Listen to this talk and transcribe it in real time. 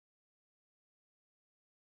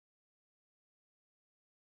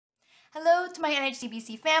Hello to my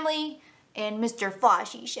NHDBC family, and Mr.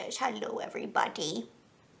 Floshy says hello everybody.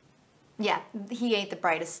 Yeah, he ain't the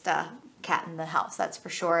brightest cat in the house, that's for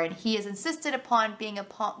sure, and he has insisted upon being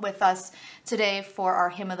with us today for our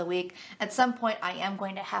hymn of the week. At some point I am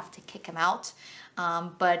going to have to kick him out,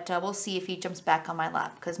 but we'll see if he jumps back on my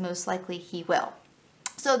lap, because most likely he will.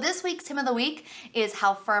 So this week's hymn of the week is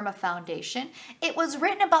How Firm a Foundation. It was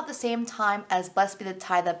written about the same time as Blessed Be the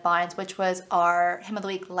Tie That Binds, which was our hymn of the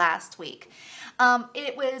week last week.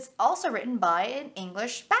 It was also written by an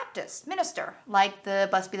English Baptist minister, like the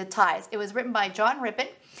Blessed Be the Ties. It was written by John Rippon,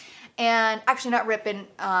 and actually not Rippon,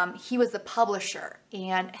 he was the publisher.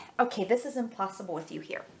 And okay, this is impossible with you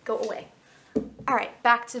here. Go away. All right,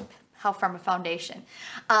 back to How Firm a Foundation.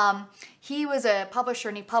 He was a publisher,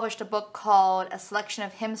 and he published a book called A Selection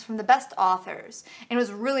of Hymns from the Best Authors, and it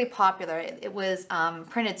was really popular. It was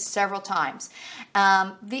printed several times.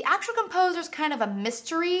 The actual composer is kind of a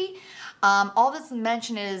mystery. All that's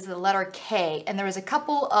mentioned is the letter K, and there was a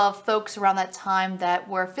couple of folks around that time that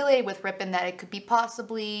were affiliated with Rippon that it could be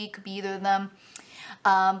either of them.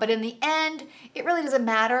 But in the end, it really doesn't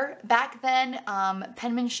matter. Back then,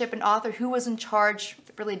 penmanship and author, who was in charge,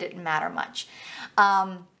 really didn't matter much.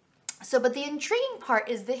 But the intriguing part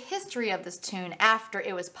is the history of this tune after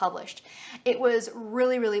it was published. It was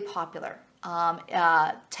really, really popular.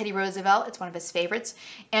 Teddy Roosevelt, it's one of his favorites.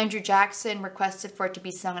 Andrew Jackson requested for it to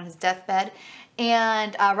be sung on his deathbed,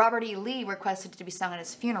 and Robert E. Lee requested it to be sung at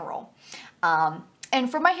his funeral. And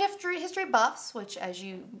for my history buffs, which, as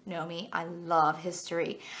you know me, I love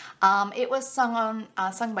history, it was sung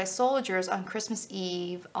by soldiers on Christmas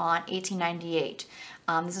Eve on 1898.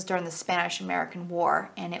 This is during the Spanish-American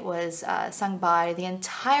War, and it was sung by the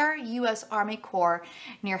entire U.S. Army Corps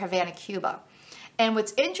near Havana, Cuba. And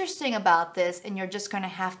what's interesting about this, and you're just going to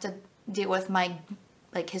have to deal with my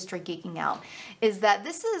history geeking out, is that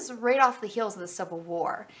this is right off the heels of the Civil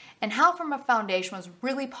War. And How Firm a Foundation was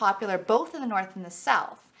really popular both in the North and the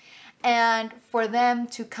South. And for them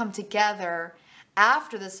to come together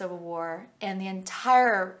after the Civil War and the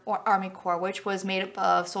entire Army Corps, which was made up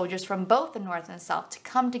of soldiers from both the North and the South, to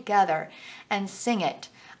come together and sing it,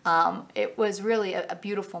 it was really a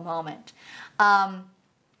beautiful moment.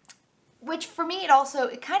 Which for me,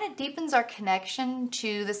 it kind of deepens our connection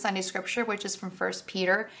to the Sunday scripture, which is from 1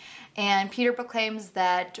 Peter. And Peter proclaims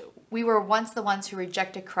that we were once the ones who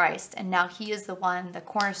rejected Christ, and now he is the one, the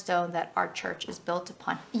cornerstone that our church is built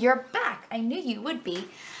upon. You're back. I knew you would be.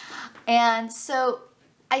 And so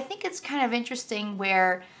I think it's kind of interesting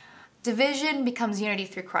where division becomes unity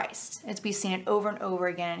through Christ. We've seen it over and over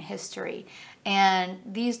again in history. And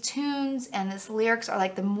these tunes and this lyrics are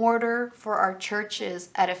like the mortar for our church's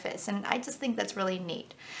edifice. And I just think that's really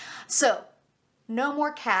neat. So, no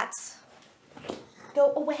more cats.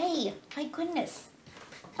 Go away. My goodness.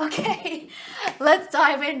 Okay, let's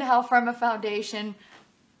dive into How Firm a Foundation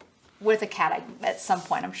with a cat at some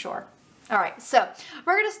point, I'm sure. All right, so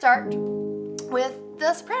we're going to start with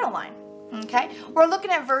the soprano line. Okay, we're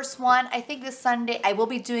looking at verse 1. I think this Sunday I will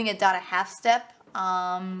be doing a dot a half step,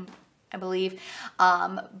 I believe,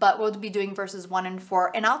 but we'll be doing verses 1 and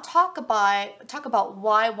 4, and I'll talk about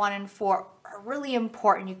why 1 and 4 are really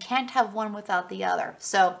important. You can't have one without the other.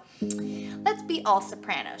 So let's be all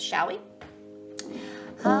sopranos, shall we?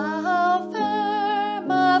 How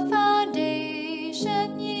firm a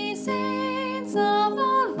foundation, ye saints of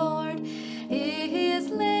the Lord, is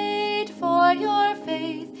laid for your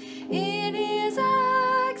faith in his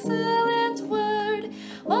excellent word.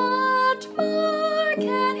 What more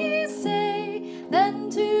can he say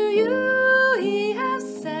than to you he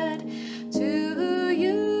has said, to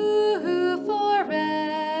you who for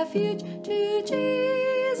refuge to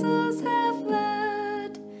Jesus have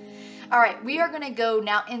fled? All right, we are going to go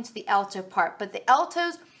now into the alto part, but the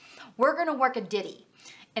altos, we're going to work a ditty.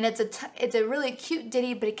 And it's a really cute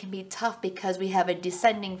ditty, but it can be tough because we have a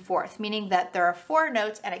descending fourth, meaning that there are 4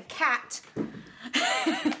 notes and a cat.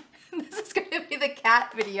 This is going to be the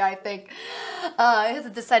cat video, I think. It has a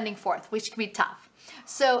descending fourth, which can be tough.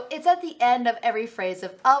 So it's at the end of every phrase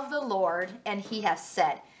of the Lord, and he has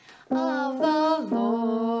said. Of the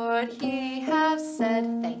Lord he has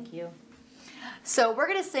said. Thank you. So we're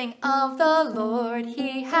going to sing of the Lord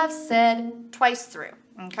he has said twice through.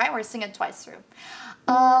 Okay, we're going to sing it twice through.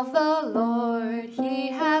 Of the Lord he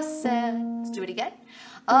has said. Let's do it again.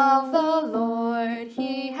 Of the Lord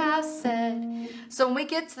he has said. So when we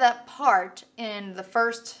get to that part in the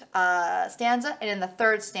first stanza and in the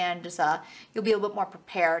third stanza, you'll be a little bit more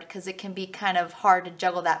prepared because it can be kind of hard to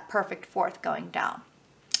juggle that perfect fourth going down.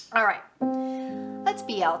 All right, let's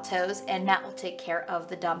be altos, and Matt will take care of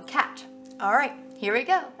the dumb cat. All right, here we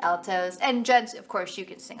go, altos. And gents, of course, you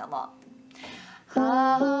can sing along.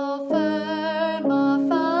 How firm a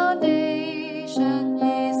foundation,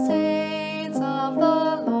 ye saints of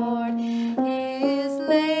the Lord, is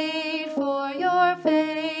laid for your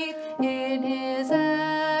faith in his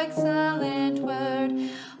excellent word.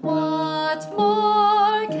 What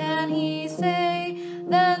more can he say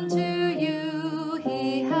than to you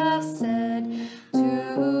he hath said,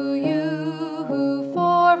 to you who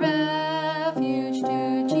for refuge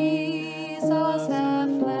to Jesus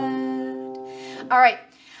have fled? All right,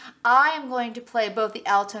 I am going to play both the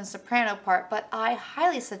alto and soprano part, but I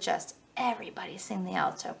highly suggest everybody sing the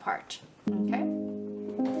alto part. Okay?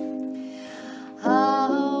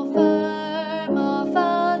 How firm a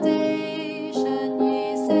foundation,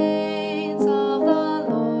 ye saints of the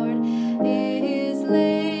Lord, is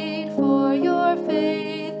laid for your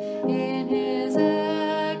faith in his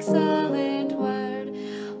excellent word.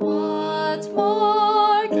 What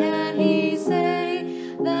more can he say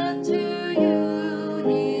than to you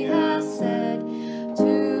he has said, to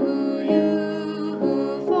you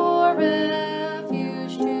who for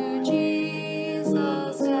refuge to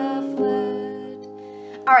Jesus have fled?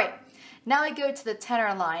 All right, now we go to the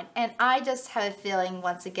tenor line, and I just have a feeling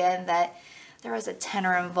once again that there was a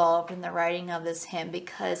tenor involved in the writing of this hymn,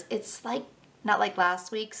 because it's like not like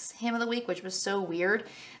last week's hymn of the week, which was so weird.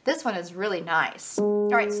 This one is really nice. All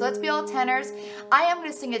right, so let's be all tenors. I am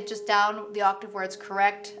going to sing it just down the octave where it's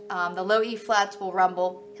correct. The low E flats will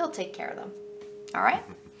rumble. He'll take care of them. All right?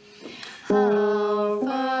 How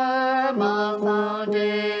firm a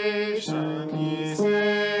foundation, ye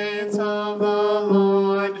saints of the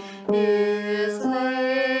Lord, is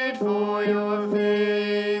laid for your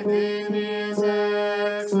faith in his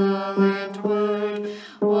excellent word.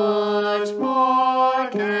 What more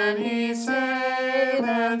can he say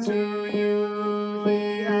than to you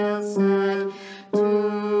he has said,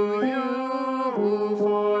 to you who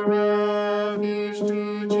for refuge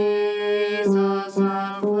to Jesus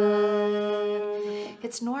have fled?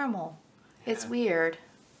 It's normal. It's weird.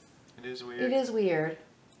 It is weird. It is weird.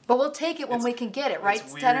 But we'll take it when we can get it, right,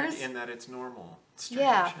 it's tenors? weird in that it's normal. It's strange,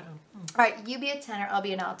 Yeah. All right, you be a tenor, I'll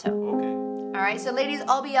be an alto. Okay. All right, so ladies,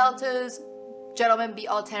 I'll be altos, gentlemen, be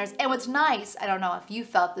all tenors. And what's nice, I don't know if you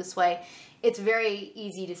felt this way, it's very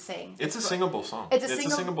easy to sing. It's a singable song. It's a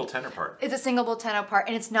singable tenor part. It's a singable tenor part,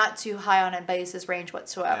 and it's not too high on a bass's range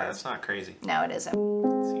whatsoever. Yeah, it's not crazy. No, it isn't.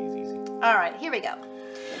 It's easy. All right, here we go.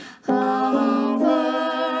 How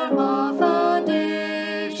firm a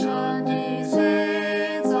foundation, ye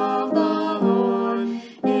saints of the Lord,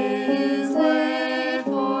 is laid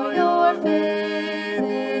for your faith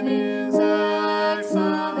in his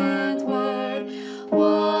excellent word.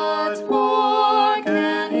 What more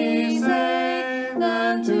can he say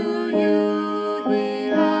than to you he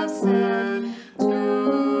has said,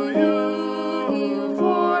 to you who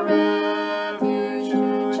for refuge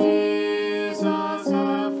to Jesus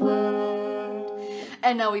have fled?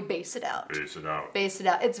 And now we bass it out. Bass it out. Bass it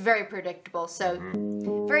out. It's very predictable, so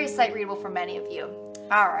very sight readable for many of you.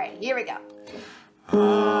 All right, here we go.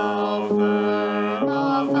 How firm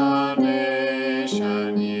a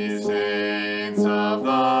foundation, ye saints of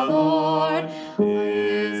the Lord,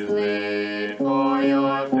 is laid for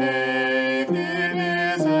your faith in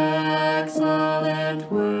his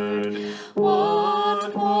excellent word.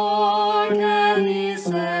 What more can he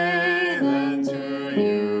say than to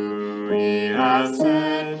you he has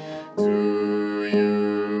said, to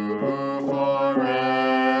you who for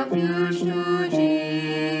refuge to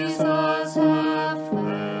Jesus have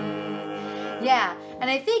fled? Yeah, and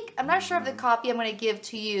I think, I'm not sure if the copy I'm going to give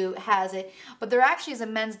to you has it, but there actually is a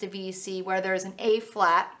men's DVC where there's an A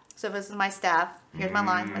flat. So this is my staff. Here's my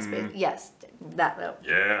lines, my space. Yes, that note.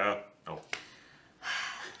 Yeah. Oh.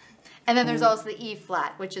 And then there's also the E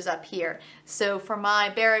flat, which is up here. So for my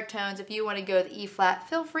baritones, if you want to go to the E flat,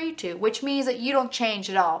 feel free to, which means that you don't change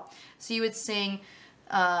at all. So you would sing,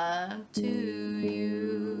 to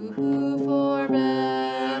you who for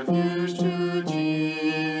refuge to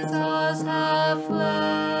Jesus have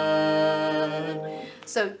fled.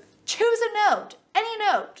 So choose a note, any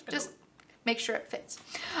note, just make sure it fits.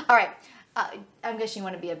 All right, I'm guessing you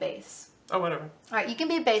want to be a bass. Oh, whatever. All right, you can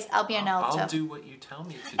be a bass, I'll be an alto. I'll do what you tell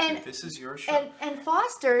me to do. This is your show. And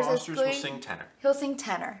Foster's will sing tenor. He'll sing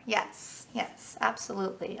tenor, yes,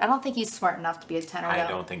 absolutely. I don't think he's smart enough to be a tenor, I though.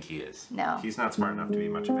 don't think he is. No. He's not smart enough to be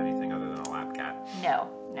much of anything other than a lap cat. No,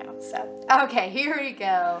 so. Okay, here we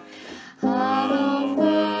go. How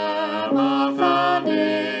firm a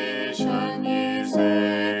foundation, ye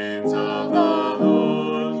saints of the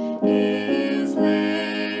Lord, is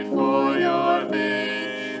laid for your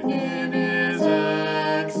faith in his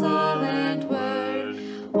excellent word.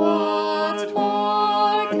 What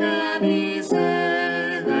more can he say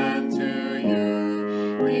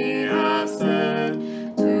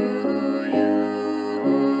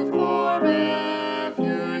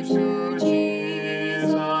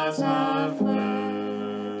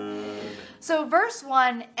verse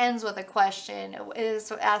 1 ends with a question.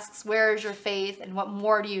 It asks, where is your faith and what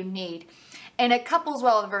more do you need? And it couples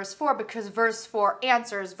well with verse 4 because verse 4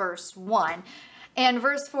 answers verse 1. And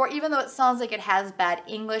verse 4, even though it sounds like it has bad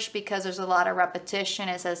English because there's a lot of repetition,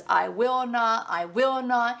 it says, I will not,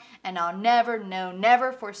 and I'll never, no,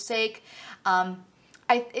 never forsake.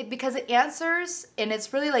 Because it answers, and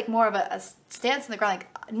it's really like more of a stance in the ground,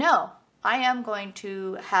 like, no, I am going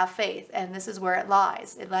to have faith, and this is where it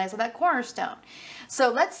lies. It lies on that cornerstone.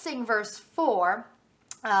 So let's sing verse 4,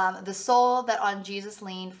 the soul that on Jesus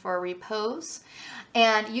leaned for repose.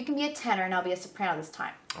 And you can be a tenor, and I'll be a soprano this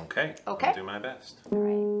time. Okay. Okay. I'll do my best. All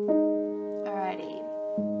right. Alrighty.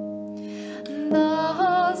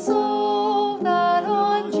 The soul that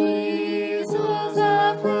on Jesus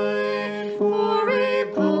hath lain for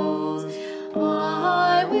repose,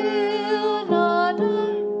 I will not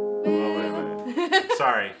Wait.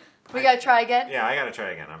 Sorry. We gotta try again? Yeah, I gotta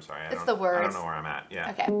try again. I'm sorry. It's the words. I don't know where I'm at. Yeah.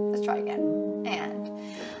 Okay, let's try again. And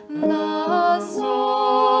the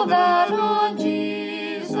soul that on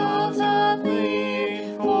Jesus hath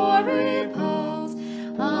lain for repose,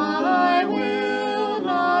 I will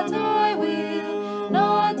not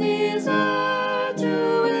desert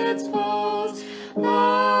to its foes.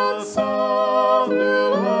 That soul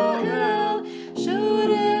through all hell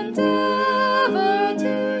should endeavor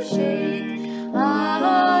to shake.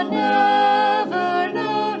 I never,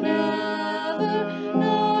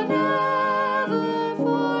 no, never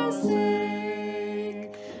forsake.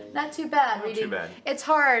 Not too bad. Not reading. too bad. It's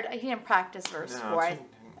hard. I didn't practice verse No, 4.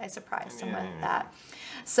 I surprised him yeah, with yeah. that.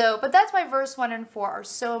 So, but that's why verse 1 and 4 are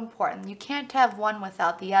so important. You can't have one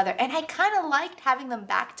without the other. And I kind of liked having them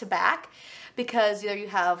back to back because there you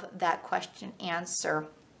have that question answer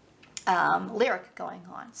lyric going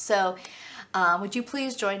on. So, would you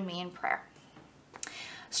please join me in prayer?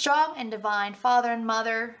 Strong and divine Father and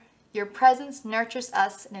Mother, your presence nurtures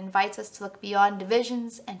us and invites us to look beyond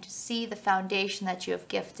divisions and to see the foundation that you have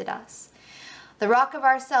gifted us. The rock of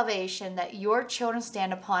our salvation that your children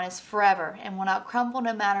stand upon is forever and will not crumble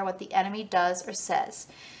no matter what the enemy does or says,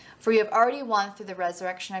 for you have already won through the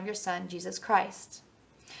resurrection of your Son, Jesus Christ.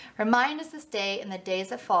 Remind us this day and the days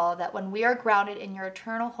that follow that when we are grounded in your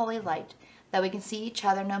eternal holy light, that we can see each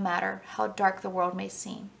other no matter how dark the world may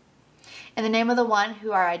seem. In the name of the one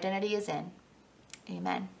who our identity is in,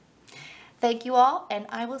 amen. Thank you all, and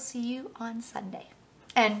I will see you on Sunday.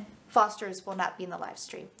 And Foster's will not be in the live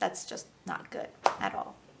stream. That's just not good at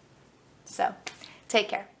all. So, take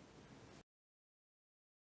care.